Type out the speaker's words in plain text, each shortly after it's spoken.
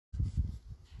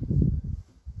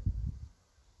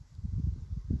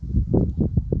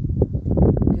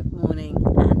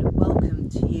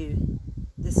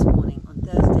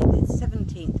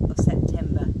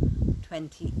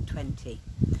2020.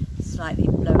 Slightly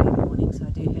blowy morning, so I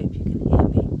do hope you can hear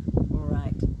me all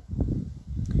right.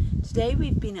 Today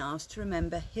we've been asked to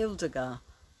remember Hildegard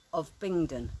of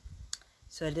Bingen,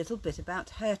 so a little bit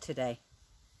about her today.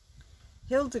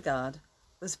 Hildegard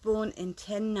was born in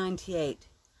 1098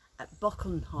 at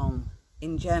Bockenholm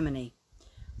in Germany.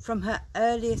 From her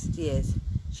earliest years,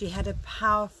 she had a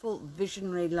powerful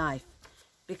visionary life,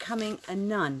 becoming a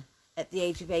nun at the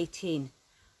age of 18,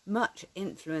 much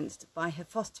influenced by her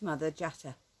foster mother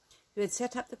Jatta, who had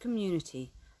set up the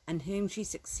community and whom she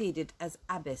succeeded as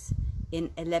abbess in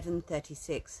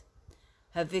 1136.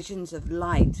 Her visions of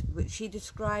light, which she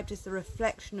described as the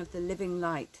reflection of the living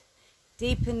light,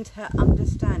 deepened her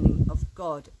understanding of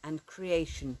God and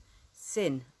creation,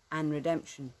 sin and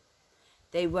redemption.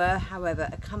 They were, however,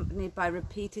 accompanied by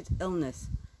repeated illness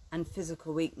and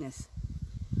physical weakness.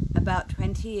 About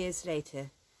 20 years later,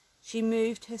 she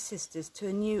moved her sisters to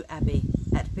a new abbey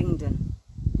at Bingen.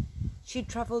 She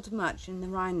travelled much in the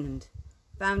Rhineland,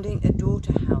 founding a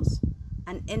daughter house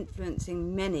and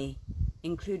influencing many,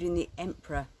 including the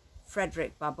Emperor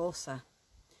Frederick Barbarossa.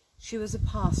 She was a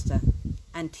pastor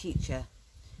and teacher,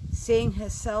 seeing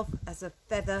herself as a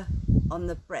feather on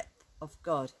the breadth of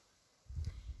God.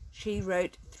 She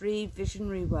wrote 3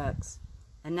 visionary works,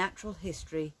 a natural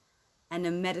history and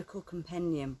a medical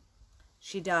compendium.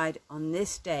 She died on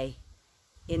this day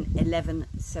in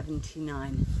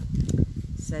 1179.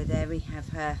 So there we have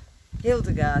her,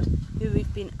 Hildegard, who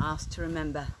we've been asked to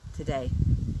remember today.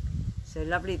 So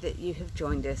lovely that you have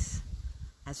joined us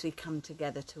as we come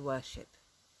together to worship.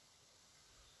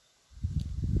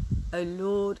 O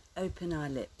Lord, open our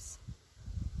lips,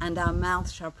 and our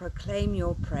mouth shall proclaim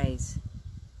your praise.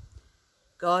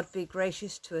 God be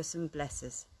gracious to us and bless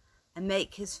us, and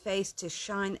make his face to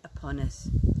shine upon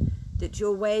us, that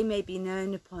your way may be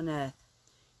known upon earth,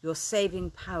 your saving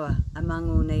power among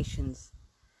all nations.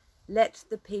 Let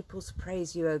the peoples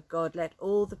praise you, O God, let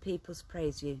all the peoples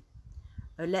praise you.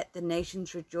 O let the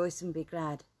nations rejoice and be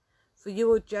glad, for you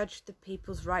will judge the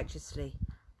peoples righteously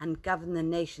and govern the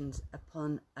nations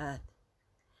upon earth.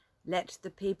 Let the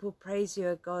people praise you,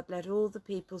 O God, let all the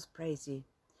peoples praise you.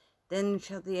 Then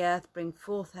shall the earth bring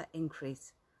forth her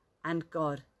increase, and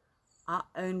God, our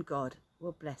own God,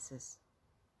 will bless us.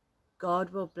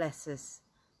 God will bless us,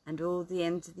 and all the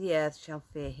ends of the earth shall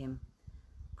fear him.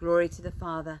 Glory to the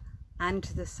Father, and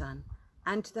to the Son,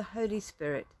 and to the Holy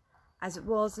Spirit, as it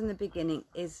was in the beginning,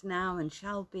 is now, and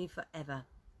shall be forever.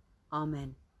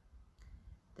 Amen.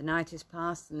 The night is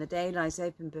past, and the day lies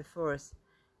open before us.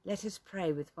 Let us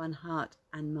pray with one heart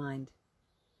and mind.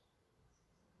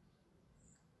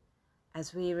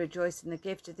 As we rejoice in the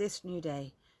gift of this new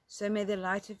day, so may the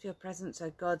light of your presence, O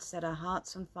God, set our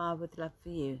hearts on fire with love for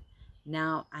you,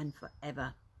 now and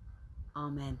forever.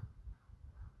 Amen.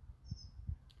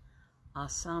 Our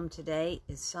psalm today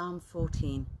is Psalm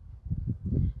 14.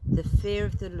 The fear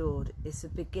of the Lord is the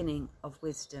beginning of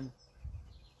wisdom.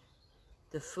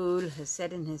 The fool has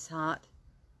said in his heart,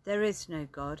 there is no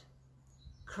God.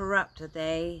 Corrupt are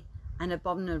they, and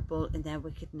abominable in their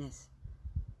wickedness.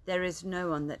 There is no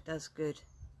one that does good.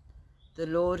 The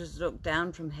Lord has looked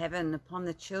down from heaven upon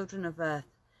the children of earth,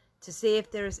 to see if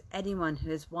there is anyone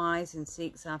who is wise and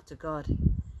seeks after God.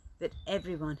 But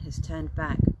everyone has turned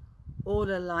back. All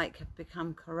alike have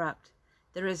become corrupt.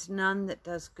 There is none that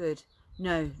does good,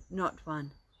 no, not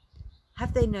one.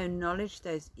 Have they no knowledge,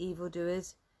 those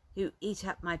evildoers, who eat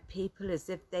up my people as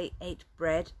if they ate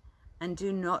bread, and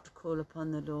do not call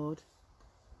upon the Lord?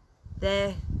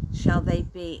 There shall they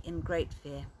be in great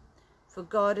fear, for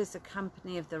God is the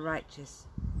company of the righteous.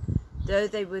 Though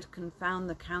they would confound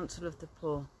the counsel of the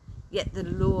poor, yet the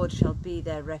Lord shall be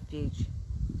their refuge.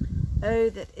 Oh,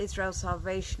 that Israel's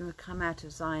salvation would come out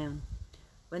of Zion.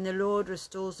 When the Lord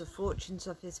restores the fortunes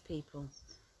of his people,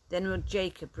 then will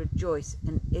Jacob rejoice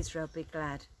and Israel be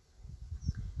glad.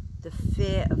 The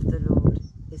fear of the Lord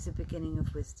is the beginning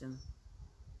of wisdom.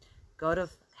 God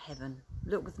of heaven,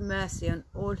 look with mercy on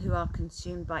all who are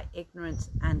consumed by ignorance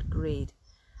and greed,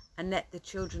 and let the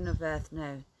children of earth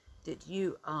know that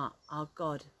you are our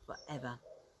God forever.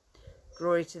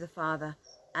 Glory to the Father,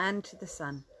 and to the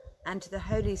Son, and to the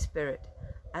Holy Spirit,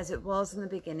 as it was in the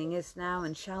beginning, is now,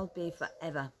 and shall be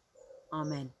forever.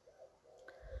 Amen.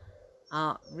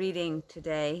 Our reading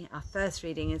today, our first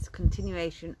reading, is a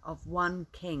continuation of 1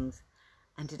 Kings,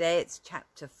 and today it's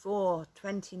chapter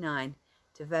 4:29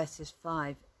 to verses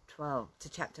 5:12 to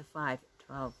chapter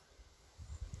 5:12.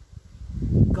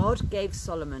 God gave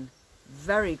Solomon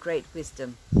very great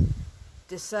wisdom,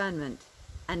 discernment,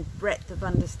 and breadth of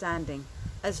understanding,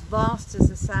 as vast as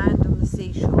the sand on the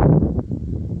seashore.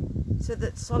 so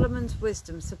that Solomon's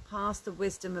wisdom surpassed the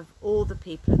wisdom of all the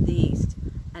people of the East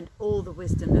and all the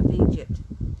wisdom of Egypt.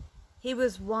 He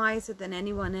was wiser than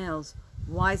anyone else,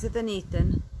 wiser than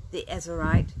Ethan, the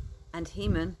Ezrahite, and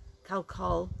Heman,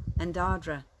 Calcol, and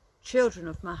Dardra, children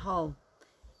of Mahol.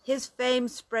 His fame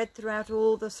spread throughout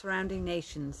all the surrounding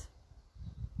nations.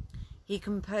 He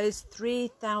composed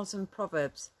 3,000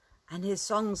 proverbs, and his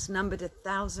songs numbered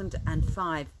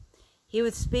 1,005. He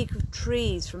would speak of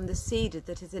trees, from the cedar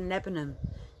that is in Lebanon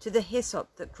to the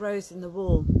hyssop that grows in the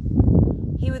wall.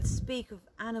 He would speak of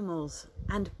animals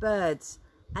and birds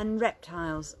and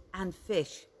reptiles and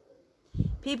fish.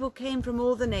 People came from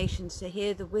all the nations to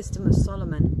hear the wisdom of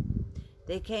Solomon.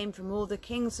 They came from all the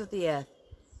kings of the earth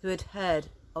who had heard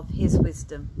of his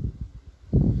wisdom.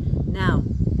 Now,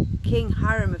 King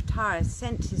Hiram of Tyre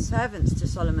sent his servants to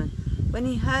Solomon when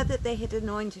he heard that they had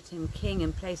anointed him king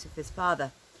in place of his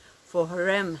father, for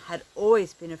Hiram had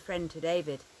always been a friend to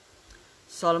David.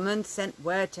 Solomon sent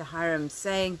word to Hiram,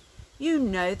 saying, "You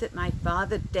know that my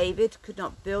father David could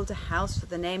not build a house for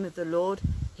the name of the Lord,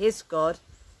 his God,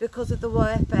 because of the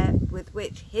warfare with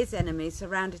which his enemies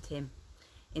surrounded him,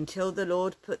 until the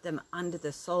Lord put them under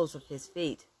the soles of his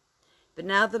feet. But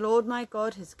now the Lord my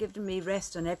God has given me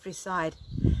rest on every side.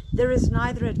 There is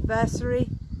neither adversary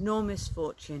nor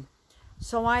misfortune.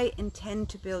 So I intend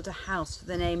to build a house for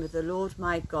the name of the Lord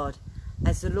my God,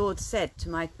 as the Lord said to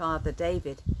my father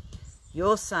David.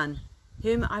 Your son,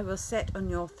 whom I will set on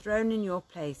your throne in your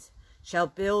place, shall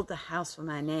build the house for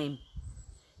my name.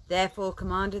 Therefore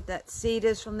commanded that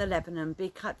cedars from the Lebanon be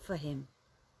cut for him.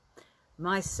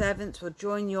 My servants will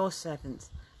join your servants,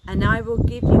 and I will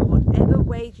give you whatever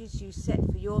wages you set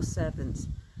for your servants,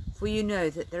 for you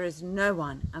know that there is no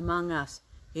one among us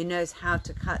who knows how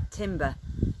to cut timber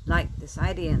like the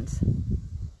Sidonians."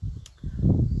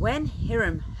 When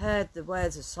Hiram heard the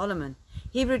words of Solomon,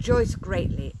 he rejoiced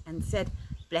greatly and said,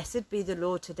 "Blessed be the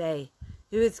Lord today,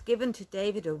 who has given to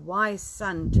David a wise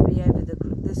son to be over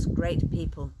this great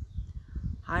people."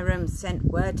 Hiram sent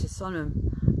word to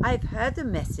Solomon, "I have heard the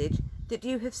message that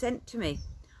you have sent to me.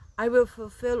 I will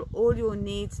fulfill all your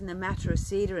needs in the matter of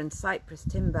cedar and cypress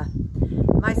timber.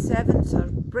 My servants shall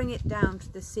bring it down to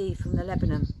the sea from the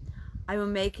Lebanon. I will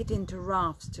make it into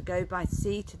rafts to go by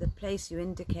sea to the place you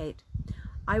indicate.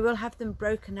 I will have them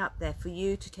broken up there for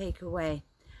you to take away,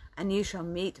 and you shall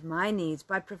meet my needs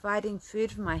by providing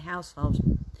food for my household."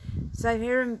 So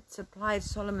Hiram supplied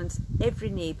Solomon's every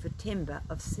need for timber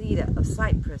of cedar of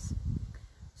cypress.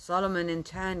 Solomon in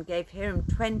turn gave Hiram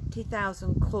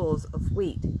 20,000 cors of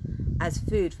wheat as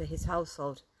food for his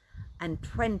household, and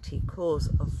 20 cors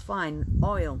of fine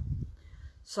oil.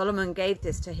 Solomon gave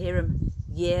this to Hiram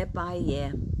year by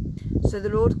year. So the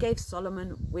Lord gave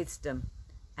Solomon wisdom,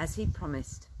 as he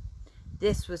promised.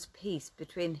 This was peace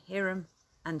between Hiram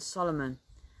and Solomon,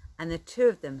 and the two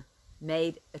of them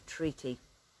made a treaty.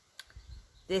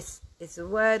 This is the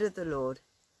word of the Lord.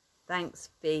 Thanks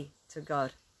be to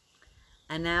God.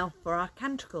 And now for our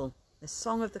canticle, the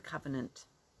Song of the Covenant.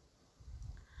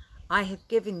 I have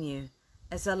given you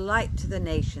as a light to the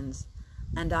nations,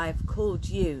 and I have called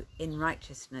you in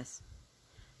righteousness.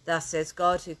 Thus says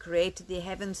God, who created the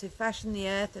heavens, who fashioned the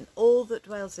earth and all that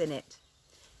dwells in it,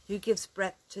 who gives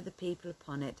breath to the people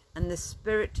upon it, and the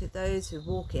spirit to those who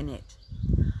walk in it.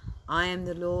 I am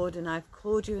the Lord, and I have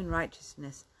called you in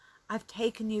righteousness. I have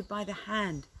taken you by the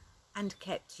hand and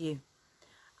kept you.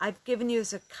 I have given you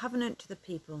as a covenant to the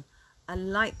people, a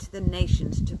light to the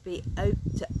nations, to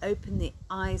open the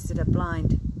eyes that are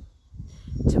blind,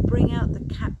 to bring out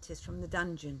the captives from the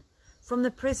dungeon, from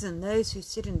the prison those who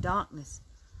sit in darkness.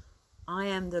 I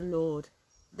am the Lord,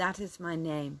 that is my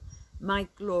name. My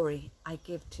glory I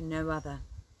give to no other.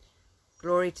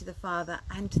 Glory to the Father,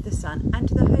 and to the Son, and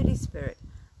to the Holy Spirit,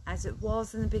 as it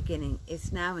was in the beginning,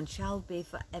 is now, and shall be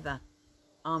forever.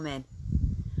 Amen.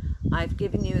 I have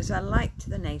given you as a light to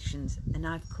the nations, and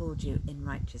I have called you in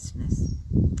righteousness.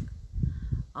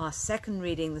 Our second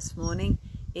reading this morning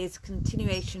is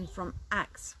continuation from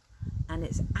Acts, and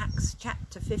it's Acts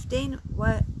chapter 15,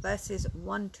 verses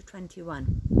 1 to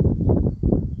 21.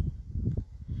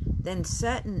 Then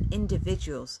certain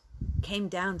individuals came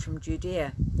down from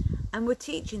Judea and were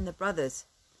teaching the brothers,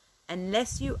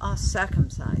 "Unless you are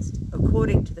circumcised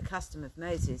according to the custom of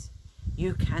Moses,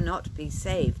 you cannot be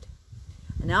saved."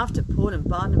 And after Paul and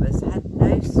Barnabas had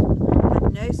no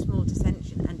small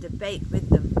dissension and debate with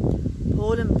them,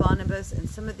 Paul and Barnabas and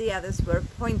some of the others were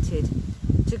appointed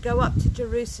to go up to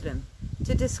Jerusalem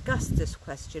to discuss this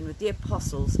question with the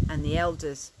apostles and the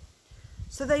elders.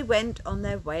 So they went on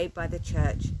their way by the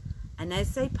church, and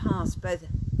as they passed both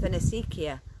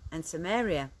Phoenicia and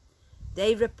Samaria,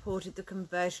 they reported the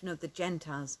conversion of the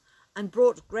Gentiles and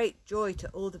brought great joy to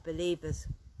all the believers.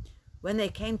 When they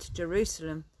came to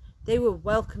Jerusalem, they were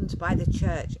welcomed by the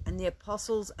church and the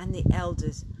apostles and the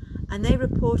elders, and they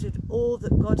reported all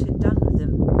that God had done with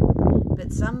them.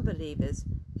 But some believers,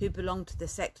 who belonged to the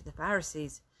sect of the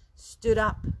Pharisees, stood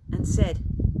up and said,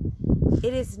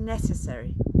 "It is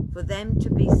necessary for them to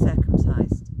be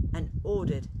circumcised and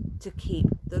ordered to keep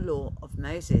the law of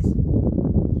Moses."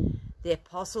 The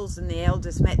apostles and the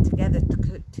elders met together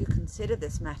to consider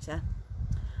this matter.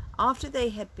 After they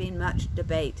had been much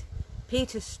debate,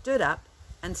 Peter stood up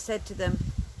and said to them,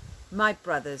 "My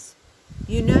brothers,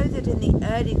 you know that in the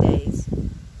early days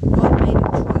God made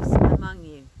a choice among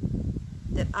you,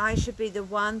 that I should be the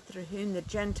one through whom the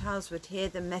Gentiles would hear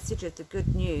the message of the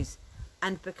good news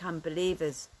and become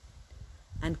believers.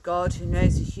 And God, who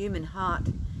knows the human heart,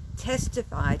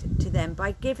 testified to them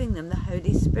by giving them the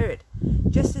Holy Spirit,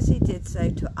 just as he did so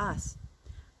to us.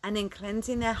 And in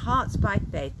cleansing their hearts by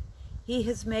faith, he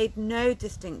has made no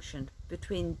distinction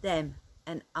between them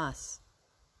and us.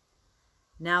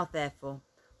 Now therefore,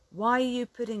 why are you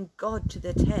putting God to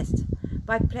the test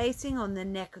by placing on the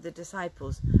neck of the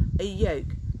disciples a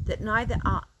yoke that neither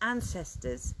our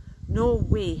ancestors nor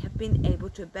we have been able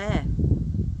to bear?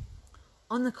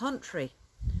 On the contrary,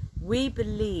 we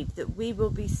believe that we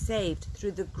will be saved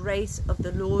through the grace of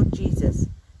the Lord Jesus,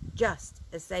 just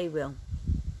as they will."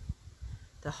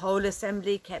 The whole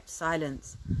assembly kept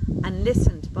silence and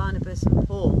listened to Barnabas and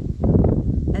Paul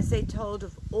as they told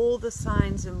of all the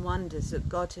signs and wonders that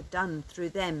God had done through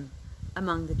them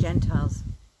among the Gentiles.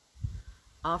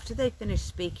 After they finished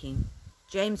speaking,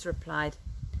 James replied,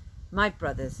 "My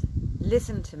brothers,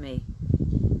 listen to me.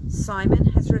 Simon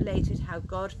has related how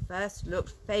God first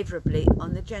looked favourably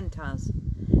on the Gentiles,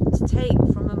 to take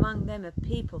from among them a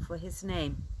people for his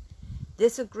name.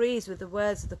 This agrees with the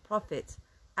words of the prophets,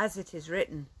 as it is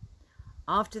written,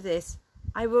 'After this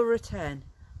I will return,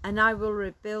 and I will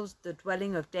rebuild the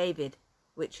dwelling of David,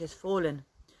 which has fallen.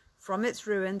 From its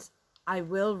ruins I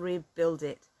will rebuild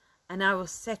it, and I will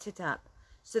set it up,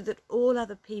 so that all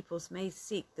other peoples may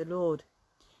seek the Lord,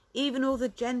 even all the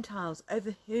Gentiles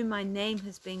over whom my name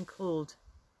has been called.'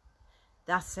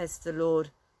 Thus says the Lord,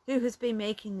 who has been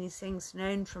making these things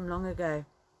known from long ago.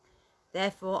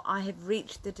 Therefore I have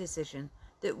reached the decision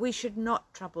that we should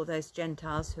not trouble those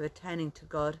Gentiles who are turning to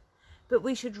God, but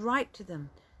we should write to them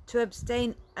to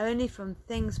abstain only from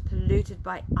things polluted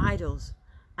by idols,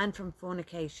 and from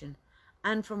fornication,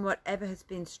 and from whatever has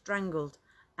been strangled,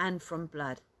 and from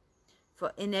blood.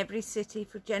 For in every city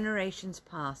for generations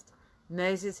past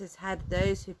Moses has had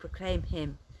those who proclaim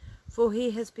him, for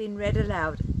he has been read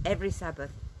aloud every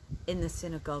Sabbath in the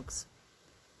synagogues."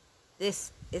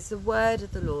 This is the word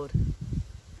of the Lord.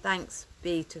 Thanks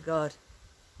be to God.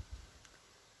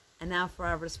 And now for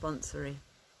our responsory.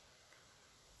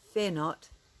 "Fear not,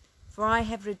 for I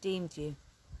have redeemed you.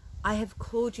 I have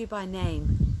called you by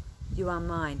name. You are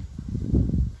mine.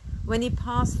 When you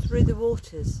pass through the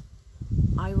waters,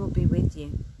 I will be with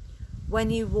you. When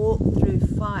you walk through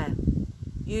fire,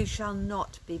 you shall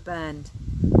not be burned.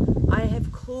 I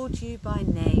have called you by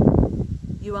name.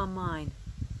 You are mine.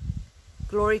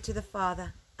 Glory to the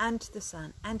Father, and to the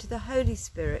Son, and to the Holy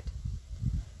Spirit.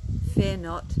 Fear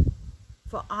not,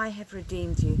 for I have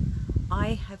redeemed you.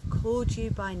 I have called you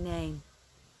by name.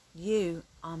 You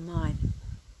are mine."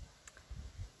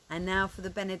 And now for the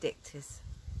Benedictus.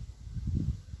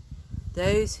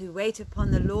 "Those who wait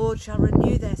upon the Lord shall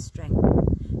renew their strength.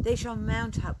 They shall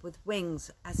mount up with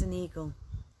wings as an eagle.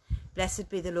 Blessed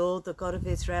be the Lord, the God of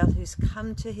Israel, who's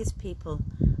come to his people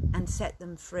and set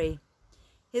them free.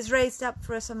 He has raised up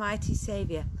for us a mighty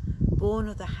Saviour, born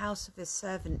of the house of his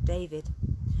servant David.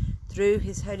 Through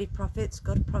his holy prophets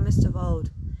God promised of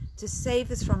old to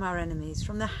save us from our enemies,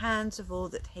 from the hands of all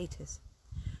that hate us,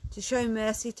 to show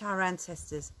mercy to our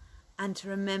ancestors, and to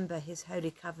remember his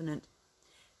holy covenant.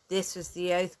 This was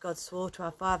the oath God swore to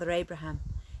our father Abraham,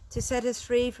 to set us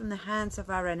free from the hands of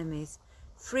our enemies,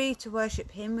 free to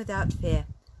worship him without fear,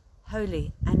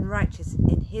 holy and righteous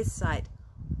in his sight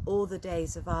all the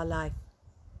days of our life.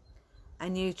 A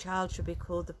new child shall be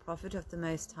called the prophet of the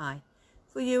Most High,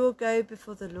 for you will go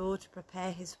before the Lord to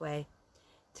prepare his way,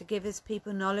 to give his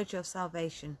people knowledge of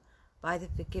salvation by the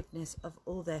forgiveness of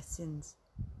all their sins.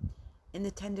 In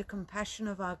the tender compassion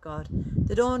of our God,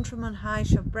 the dawn from on high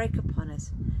shall break upon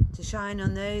us, to shine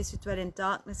on those who dwell in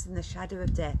darkness and the shadow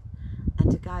of death, and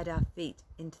to guide our feet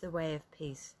into the way of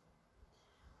peace.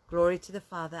 Glory to the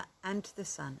Father, and to the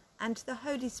Son, and to the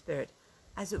Holy Spirit,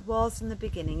 as it was in the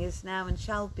beginning, is now, and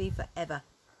shall be for ever.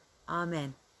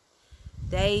 Amen.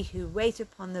 They who wait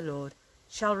upon the Lord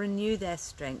shall renew their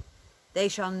strength. They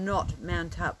shall not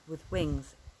mount up with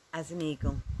wings as an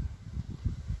eagle.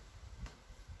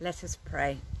 Let us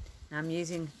pray. Now I'm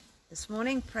using this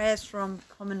morning prayers from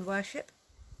Common Worship.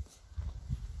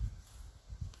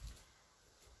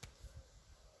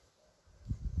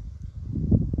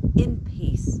 In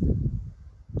peace,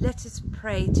 let us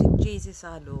pray to Jesus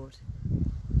our Lord,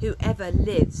 who ever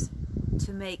lives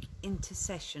to make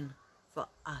intercession for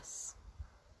us.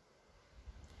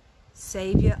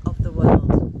 Saviour of the world,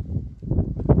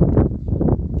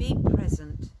 be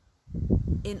present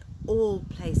in all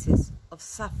places of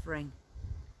suffering,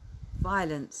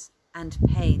 violence and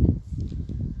pain,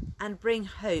 and bring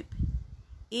hope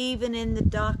even in the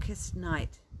darkest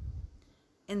night.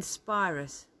 Inspire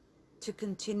us to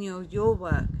continue your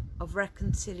work of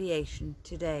reconciliation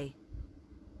today.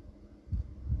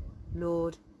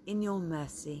 Lord, in your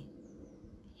mercy,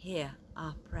 hear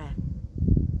our prayer.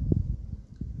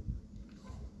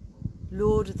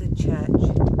 Lord of the Church,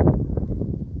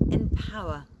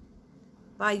 empower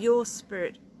by your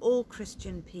Spirit all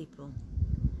Christian people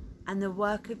and the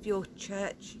work of your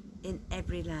Church in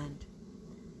every land.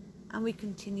 And we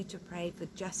continue to pray for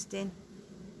Justin,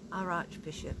 our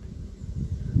Archbishop,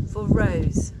 for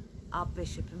Rose, our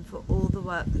Bishop, and for all the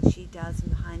work that she does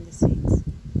behind the scenes,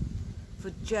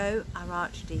 for Joe, our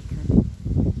Archdeacon,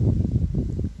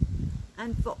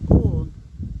 and for all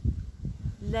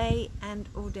lay and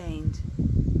ordained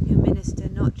who minister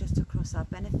not just across our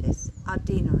benefice, our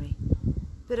deanery,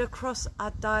 but across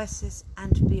our diocese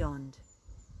and beyond.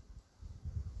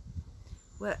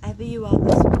 Wherever you are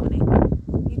this morning,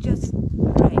 you just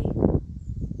pray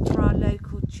for our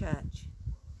local church,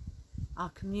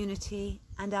 our community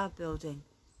and our building.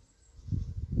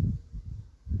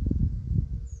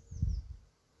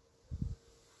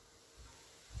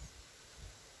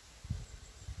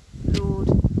 Lord,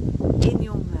 in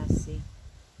your mercy,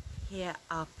 hear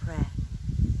our prayer.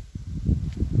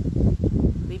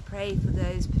 We pray for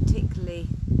those particularly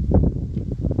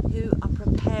who are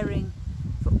preparing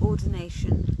for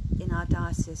ordination in our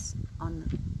diocese on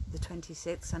the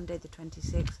 26th, Sunday the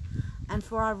 26th, and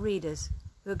for our readers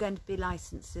who are going to be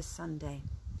licensed this Sunday.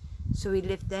 So we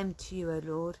lift them to you, O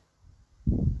Lord.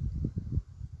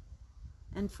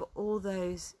 And for all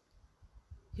those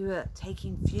who are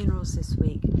taking funerals this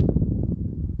week,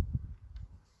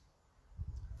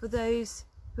 for those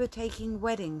who are taking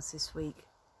weddings this week,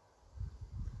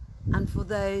 and for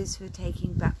those who are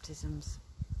taking baptisms,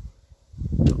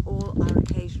 for all our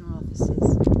occasional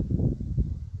offices.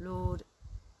 Lord,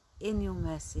 in your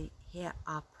mercy, hear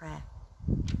our prayer.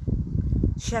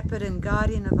 Shepherd and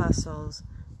guardian of our souls,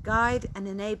 guide and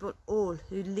enable all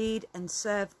who lead and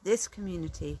serve this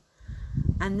community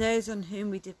and those on whom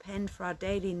we depend for our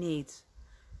daily needs.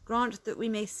 Grant that we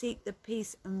may seek the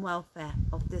peace and welfare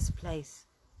of this place.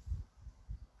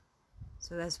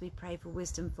 So as we pray for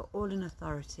wisdom for all in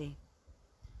authority,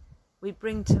 we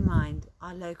bring to mind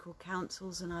our local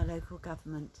councils and our local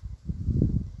government,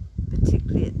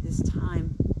 particularly at this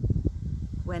time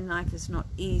when life is not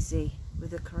easy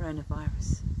with the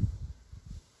coronavirus.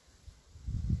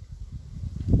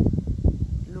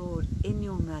 Lord, in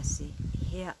your mercy,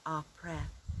 hear our prayer.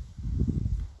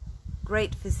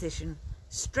 Great Physician,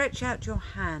 stretch out your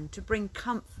hand to bring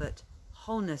comfort,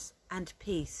 wholeness and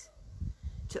peace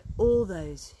to all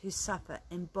those who suffer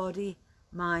in body,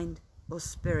 mind or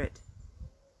spirit.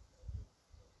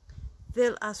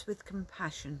 Fill us with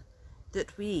compassion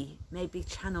that we may be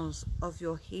channels of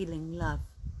your healing love.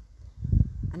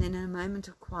 And in a moment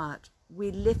of quiet,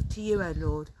 we lift to you, O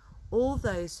Lord, all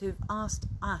those who've asked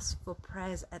us for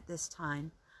prayers at this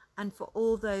time and for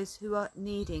all those who are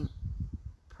needing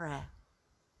prayer.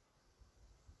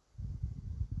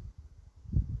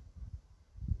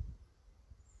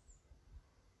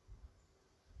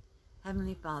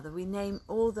 Heavenly Father, we name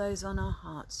all those on our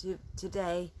hearts who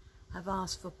today have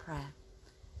asked for prayer.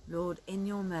 Lord, in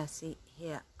your mercy,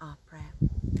 hear our prayer.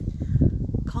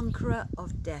 Conqueror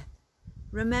of death,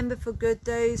 remember for good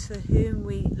those for whom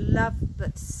we love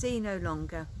but see no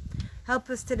longer.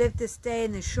 Help us to live this day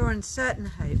in the sure and certain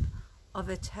hope of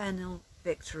eternal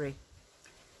victory.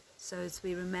 So as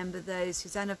we remember those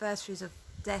whose anniversaries of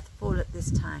death fall at this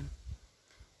time,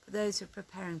 for those who are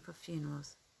preparing for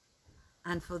funerals,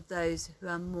 and for those who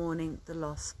are mourning the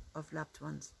loss of loved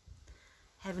ones.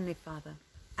 Heavenly Father,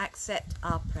 accept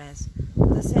our prayers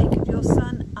for the sake of your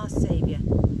Son, our Saviour,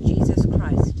 Jesus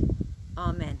Christ.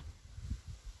 Amen.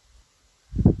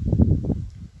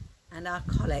 And our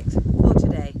collect for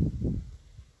today.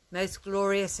 Most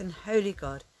glorious and holy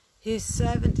God, whose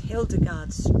servant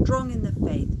Hildegard, strong in the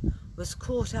faith, was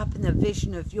caught up in the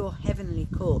vision of your heavenly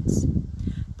courts.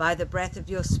 By the breath of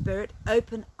your Spirit,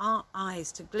 open our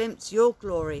eyes to glimpse your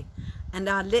glory and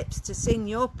our lips to sing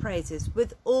your praises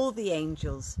with all the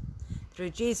angels. through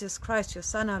Jesus Christ, your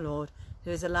Son, our Lord, who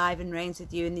is alive and reigns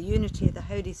with you in the unity of the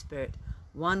Holy Spirit,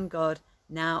 one God,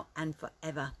 now and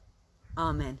forever.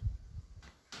 Amen.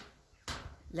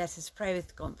 Let us pray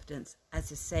with confidence as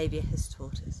the Saviour has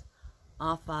taught us.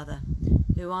 Our Father,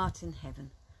 who art in heaven,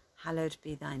 hallowed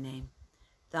be thy name.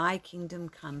 Thy kingdom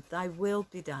come, thy will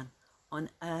be done,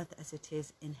 on earth as it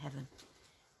is in heaven.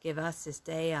 Give us this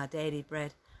day our daily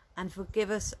bread, and forgive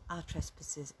us our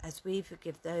trespasses, as we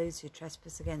forgive those who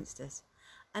trespass against us.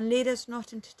 And lead us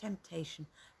not into temptation,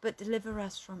 but deliver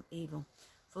us from evil.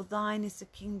 For thine is the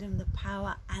kingdom, the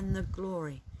power, and the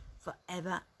glory, for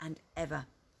ever and ever.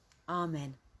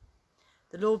 Amen.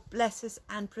 The Lord bless us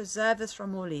and preserve us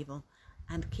from all evil,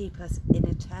 and keep us in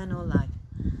eternal life.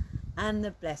 And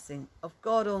the blessing of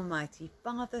God Almighty,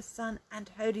 Father, Son,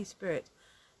 and Holy Spirit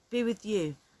be with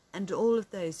you and all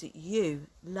of those that you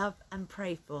love and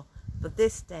pray for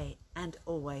this day and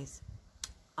always.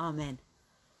 Amen.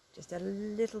 Just a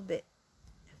little bit.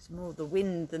 It's more the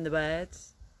wind than the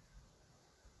birds.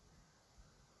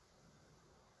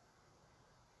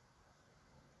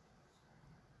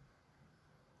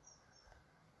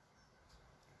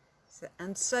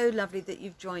 And so lovely that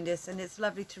you've joined us, and it's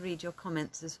lovely to read your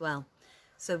comments as well.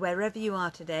 So wherever you are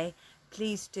today,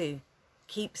 please do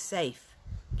keep safe,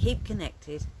 keep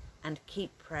connected, and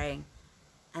keep praying.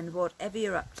 And whatever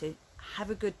you're up to, have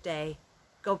a good day.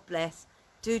 God bless.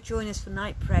 Do join us for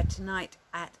night prayer tonight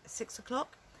at 6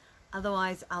 o'clock.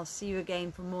 Otherwise, I'll see you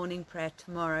again for morning prayer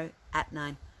tomorrow at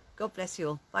 9. God bless you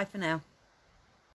all. Bye for now.